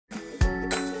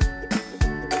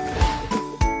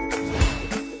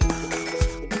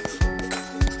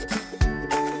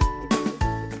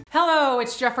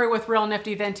it's Jeffrey with Real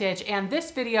Nifty Vintage, and this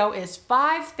video is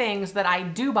 5 things that I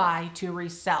do buy to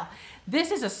resell. This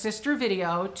is a sister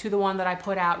video to the one that I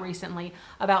put out recently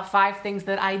about 5 things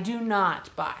that I do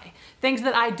not buy. Things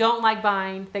that I don't like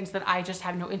buying, things that I just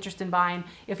have no interest in buying.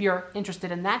 If you're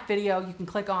interested in that video, you can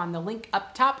click on the link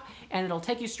up top and it'll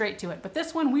take you straight to it. But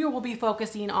this one, we will be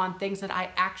focusing on things that I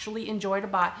actually enjoy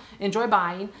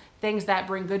buying, things that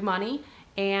bring good money,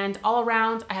 and all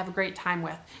around I have a great time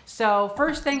with. So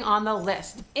first thing on the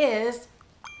list is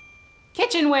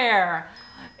kitchenware.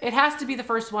 It has to be the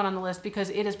first one on the list because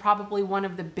it is probably one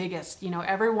of the biggest. You know,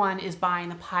 everyone is buying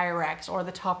the Pyrex or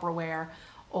the Tupperware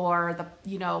or the,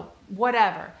 you know,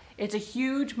 whatever. It's a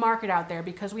huge market out there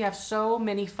because we have so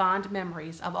many fond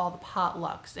memories of all the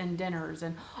potlucks and dinners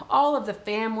and all of the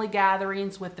family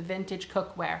gatherings with the vintage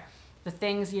cookware. The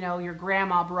things, you know, your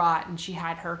grandma brought and she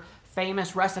had her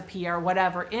famous recipe or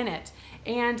whatever in it.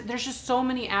 And there's just so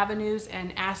many avenues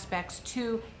and aspects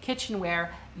to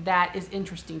kitchenware that is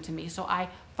interesting to me. So I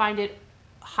find it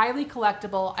highly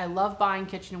collectible. I love buying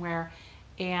kitchenware,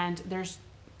 and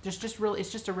it's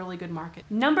just a really good market.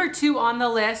 Number 2 on the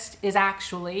list is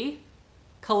actually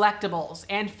collectibles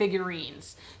and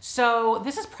figurines. So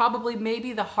this is probably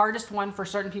maybe the hardest one for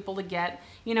certain people to get,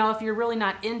 you know, if you're really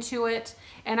not into it.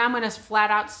 And I'm gonna flat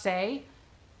out say,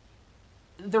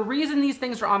 the reason these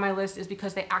things are on my list is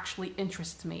because they actually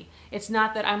interest me. It's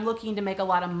not that I'm looking to make a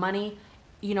lot of money,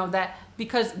 you know,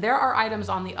 because there are items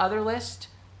on the other list,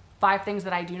 5 things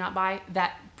that I do not buy,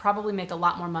 that probably make a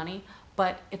lot more money,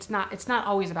 but it's not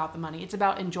always about the money. It's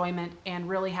about enjoyment and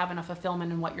really having a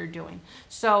fulfillment in what you're doing.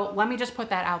 So let me just put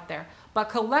that out there. But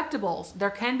collectibles, there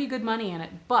can be good money in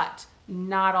it, but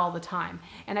not all the time.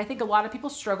 And I think a lot of people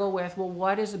struggle with, well,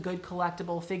 what is a good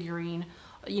collectible figurine?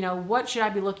 You know, what should I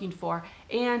be looking for?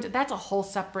 And that's a whole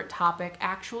separate topic.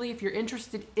 Actually, if you're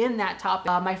interested in that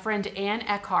topic, my friend Ann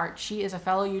Eckhart, she is a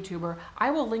fellow YouTuber. I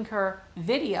will link her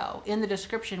video in the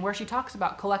description where she talks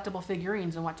about collectible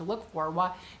figurines and what to look for,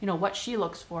 what she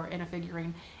looks for in a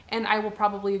figurine. And I will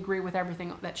probably agree with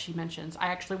everything that she mentions. I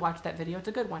actually watched that video. It's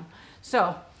a good one.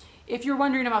 So if you're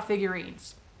wondering about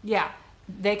figurines, yeah,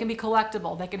 they can be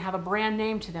collectible. They can have a brand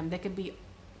name to them. They can be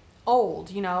old,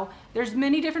 you know, there's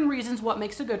many different reasons what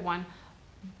makes a good one.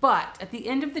 But at the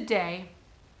end of the day,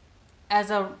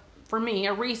 for me,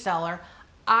 a reseller,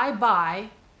 I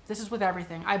buy, this is with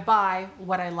everything, I buy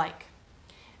what I like.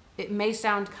 It may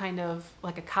sound kind of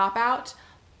like a cop-out,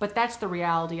 but that's the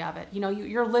reality of it. You know,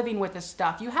 you're living with this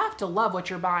stuff. You have to love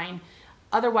what you're buying.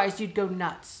 Otherwise, you'd go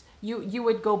nuts. You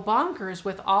would go bonkers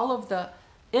with all of the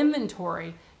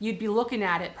inventory. You'd be looking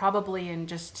at it probably and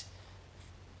just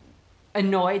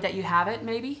annoyed that you have it,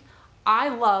 maybe. I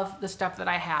love the stuff that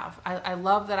I have. I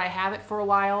love that I have it for a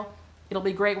while. It'll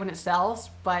be great when it sells,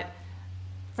 but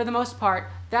for the most part,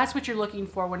 that's what you're looking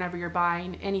for whenever you're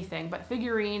buying anything. But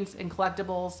figurines and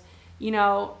collectibles, you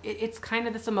know, it's kind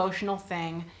of this emotional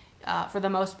thing for the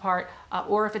most part.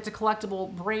 Or if it's a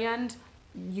collectible brand,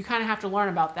 you kind of have to learn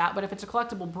about that. But if it's a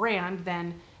collectible brand,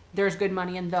 then there's good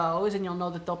money in those, and you'll know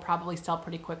that they'll probably sell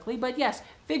pretty quickly. But yes,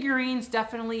 figurines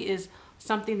definitely is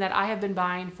something that I have been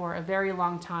buying for a very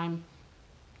long time.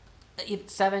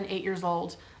 7, 8 years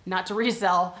old, not to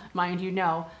resell, mind you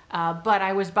know, but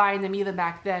I was buying them even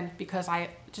back then because I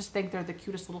just think they're the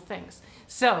cutest little things.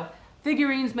 So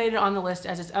figurines made it on the list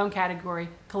as its own category,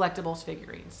 collectibles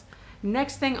figurines.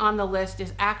 Next thing on the list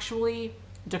is actually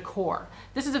decor.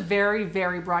 This is a very,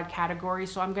 very broad category,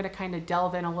 so I'm going to kind of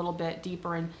delve in a little bit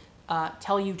deeper and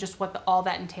tell you just what all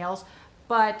that entails.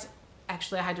 But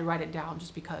actually I had to write it down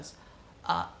just because.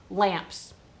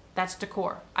 Lamps, that's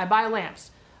decor. I buy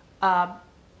lamps.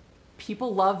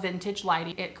 People love vintage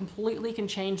lighting. It completely can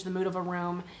change the mood of a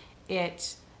room.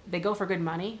 They go for good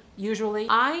money, usually.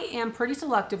 I am pretty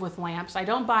selective with lamps. I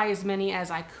don't buy as many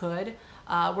as I could.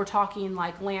 We're talking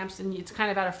like lamps, and it's kind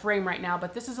of out of frame right now,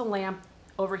 but this is a lamp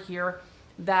over here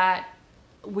that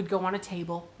would go on a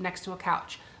table next to a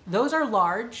couch. Those are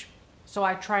large, so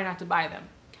I try not to buy them.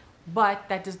 But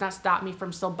that does not stop me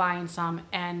from still buying some,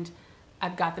 and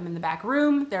I've got them in the back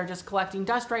room. They're just collecting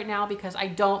dust right now because I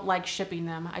don't like shipping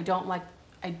them.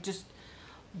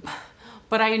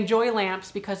 But I enjoy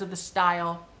lamps because of the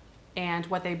style and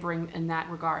what they bring in that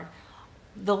regard.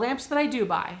 The lamps that I do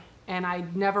buy, and I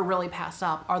never really pass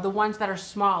up, are the ones that are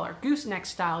smaller. Gooseneck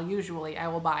style usually I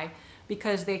will buy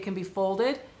because they can be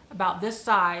folded about this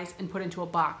size and put into a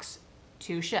box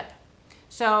to ship.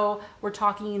 So we're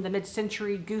talking the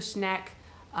mid-century gooseneck,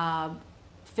 50s,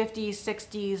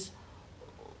 60s,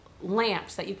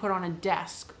 lamps that you put on a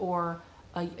desk or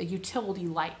a utility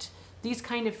light. These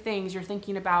kind of things, you're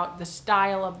thinking about the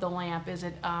style of the lamp. Is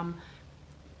it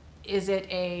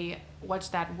a, what's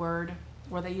that word?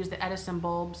 where they use the Edison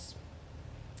bulbs.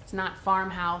 It's not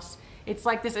farmhouse. It's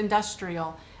like this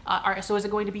industrial. So is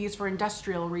it going to be used for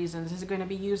industrial reasons? Is it going to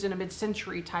be used in a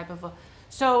mid-century type of a...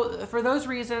 So for those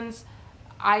reasons,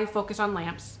 I focus on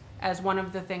lamps as one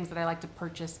of the things that I like to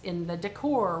purchase in the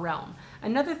decor realm.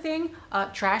 Another thing,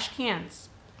 trash cans.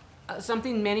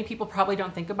 Something many people probably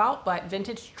don't think about, but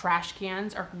vintage trash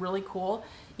cans are really cool.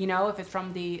 You know, if it's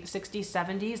from the 60s,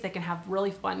 70s, they can have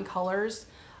really fun colors.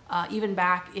 Even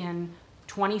back in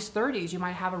 20s, 30s, you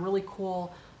might have a really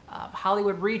cool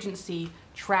Hollywood Regency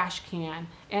trash can.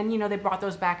 And, you know, they brought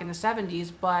those back in the 70s,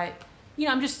 but, you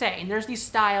know, I'm just saying, there's these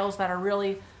styles that are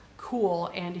really cool.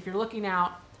 And if you're looking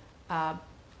out,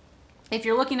 if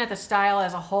you're looking at the style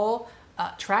as a whole,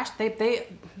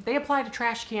 they apply to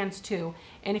trash cans too.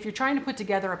 And if you're trying to put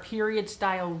together a period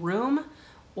style room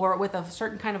or with a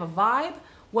certain kind of a vibe,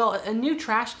 well, a new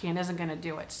trash can isn't going to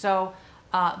do it. So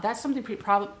that's something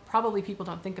probably people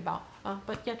don't think about.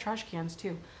 But yeah, trash cans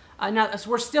too. Now, so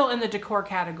we're still in the decor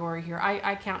category here.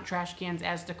 I count trash cans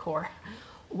as decor.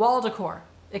 Wall decor.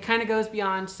 It kind of goes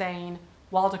beyond saying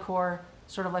wall decor,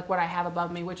 sort of like what I have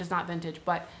above me, which is not vintage,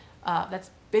 but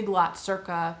that's Big Lots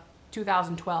circa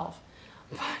 2012.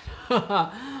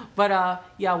 But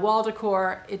yeah, wall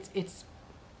decor,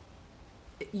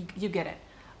 you get it.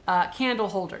 Candle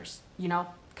holders, you know,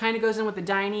 kind of goes in with the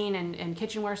dining and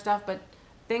kitchenware stuff, but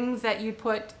things that you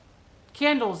put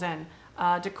candles in,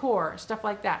 decor, stuff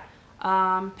like that.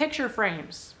 Picture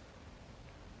frames.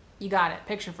 You got it,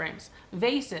 picture frames.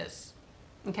 Vases,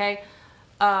 okay?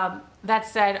 That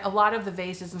said, a lot of the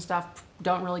vases and stuff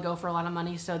don't really go for a lot of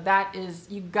money, so that is,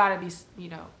 you gotta be, you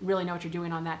know, really know what you're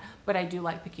doing on that, but I do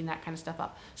like picking that kind of stuff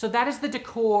up. So that is the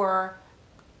decor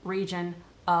region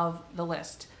of the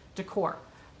list, decor.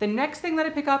 The next thing that I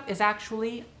pick up is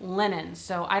actually linens.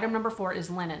 So item number 4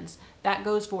 is linens. That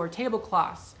goes for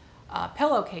tablecloths,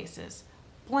 pillowcases,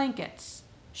 blankets,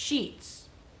 sheets,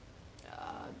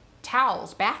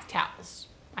 towels, bath towels.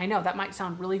 I know that might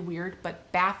sound really weird,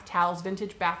 but bath towels,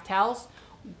 vintage bath towels,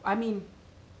 I mean,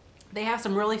 they have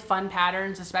some really fun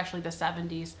patterns, especially the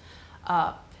 70s.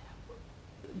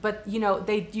 But you know,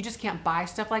 you just can't buy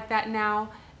stuff like that now.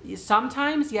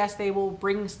 Sometimes, yes, they will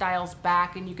bring styles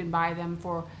back, and you can buy them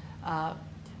for, buy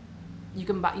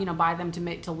them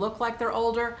to look like they're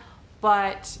older.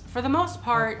 But for the most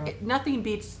part, nothing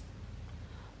beats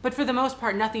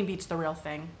the real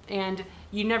thing, and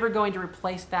you're never going to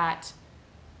replace that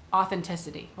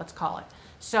authenticity, let's call it.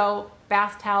 So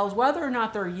bath towels, whether or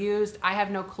not they're used, I have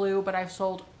no clue, but I've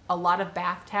sold a lot of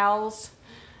bath towels,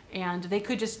 and they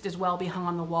could just as well be hung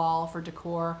on the wall for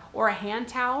decor, or a hand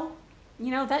towel. You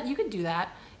know, that you could do that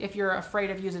if you're afraid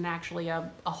of using actually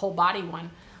a whole body one.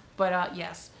 But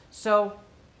yes, so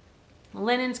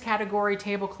linens category,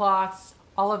 tablecloths,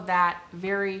 all of that,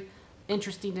 very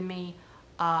interesting to me.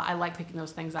 I like picking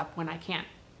those things up when I can.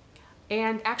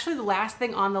 And actually the last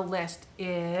thing on the list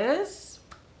is,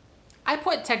 I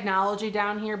put technology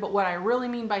down here, but what I really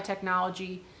mean by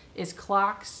technology is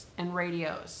clocks and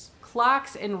radios.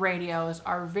 Clocks and radios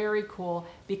are very cool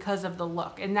because of the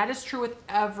look. And that is true with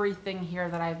everything here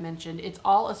that I've mentioned. It's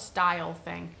all a style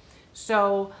thing.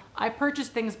 So I purchase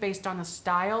things based on the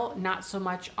style, not so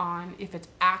much on if it's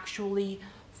actually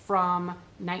from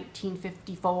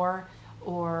 1954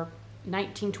 or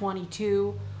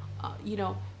 1922, you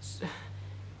know.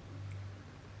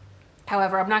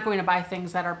 However, I'm not going to buy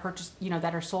things that are purchased, you know,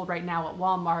 that are sold right now at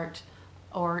Walmart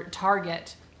or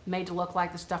Target, made to look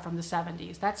like the stuff from the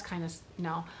 70s. That's kind of,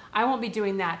 no, I won't be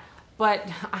doing that, but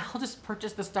I'll just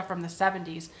purchase the stuff from the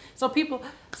 70s. So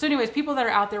anyways, people that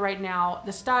are out there right now,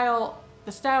 the style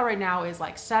right now is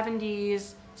like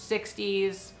 70s,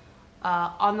 60s,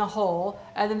 on the whole,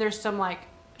 and then there's some like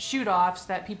shoot-offs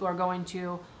that people are going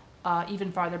to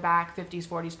even farther back, 50s,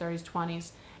 40s, 30s,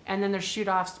 20s, and then there's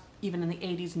shoot-offs even in the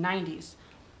 80s, 90s.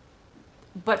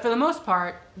 But for the most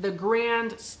part, the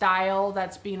grand style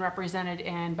that's being represented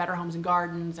in Better Homes and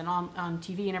Gardens and on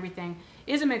TV and everything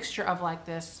is a mixture of like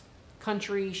this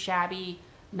country, shabby,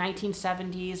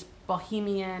 1970s,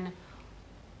 bohemian,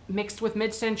 mixed with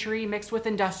mid-century, mixed with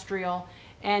industrial.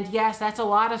 And yes, that's a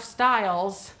lot of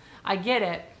styles, I get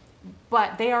it,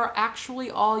 but they are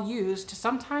actually all used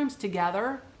sometimes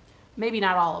together, maybe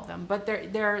not all of them, but they're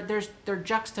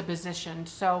juxtapositioned.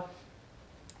 So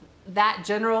that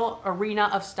general arena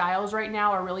of styles right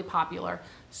now are really popular.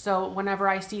 So whenever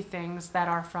I see things that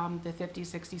are from the 50s,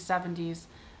 60s, 70s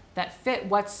that fit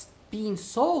what's being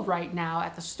sold right now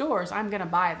at the stores, I'm gonna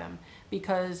buy them,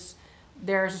 because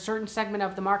there's a certain segment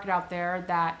of the market out there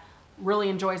that really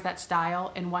enjoys that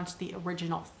style and wants the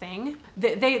original thing.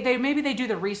 Maybe they do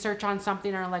the research on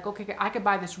something and are like, okay, I could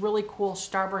buy this really cool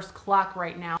Starburst clock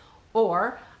right now,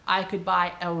 Or I could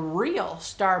buy a real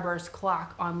Starburst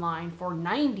clock online for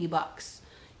 90 bucks,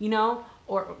 you know,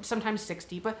 or sometimes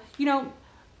 60, but you know,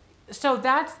 so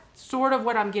that's sort of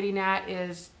what I'm getting at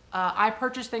is I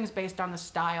purchase things based on the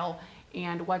style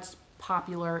and what's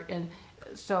popular. And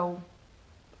so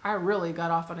I really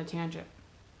got off on a tangent.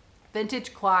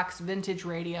 Vintage clocks, vintage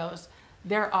radios,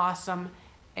 they're awesome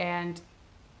and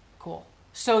cool.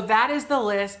 So that is the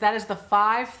list. That is the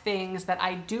 5 things that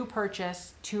I do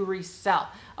purchase to resell.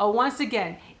 Once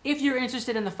again, if you're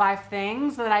interested in the 5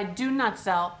 things that I do not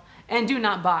sell and do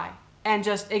not buy and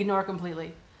just ignore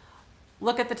completely,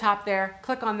 look at the top there,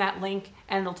 click on that link,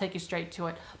 and it'll take you straight to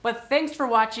it. But thanks for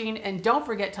watching, and don't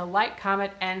forget to like,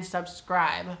 comment, and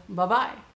subscribe. Bye-bye.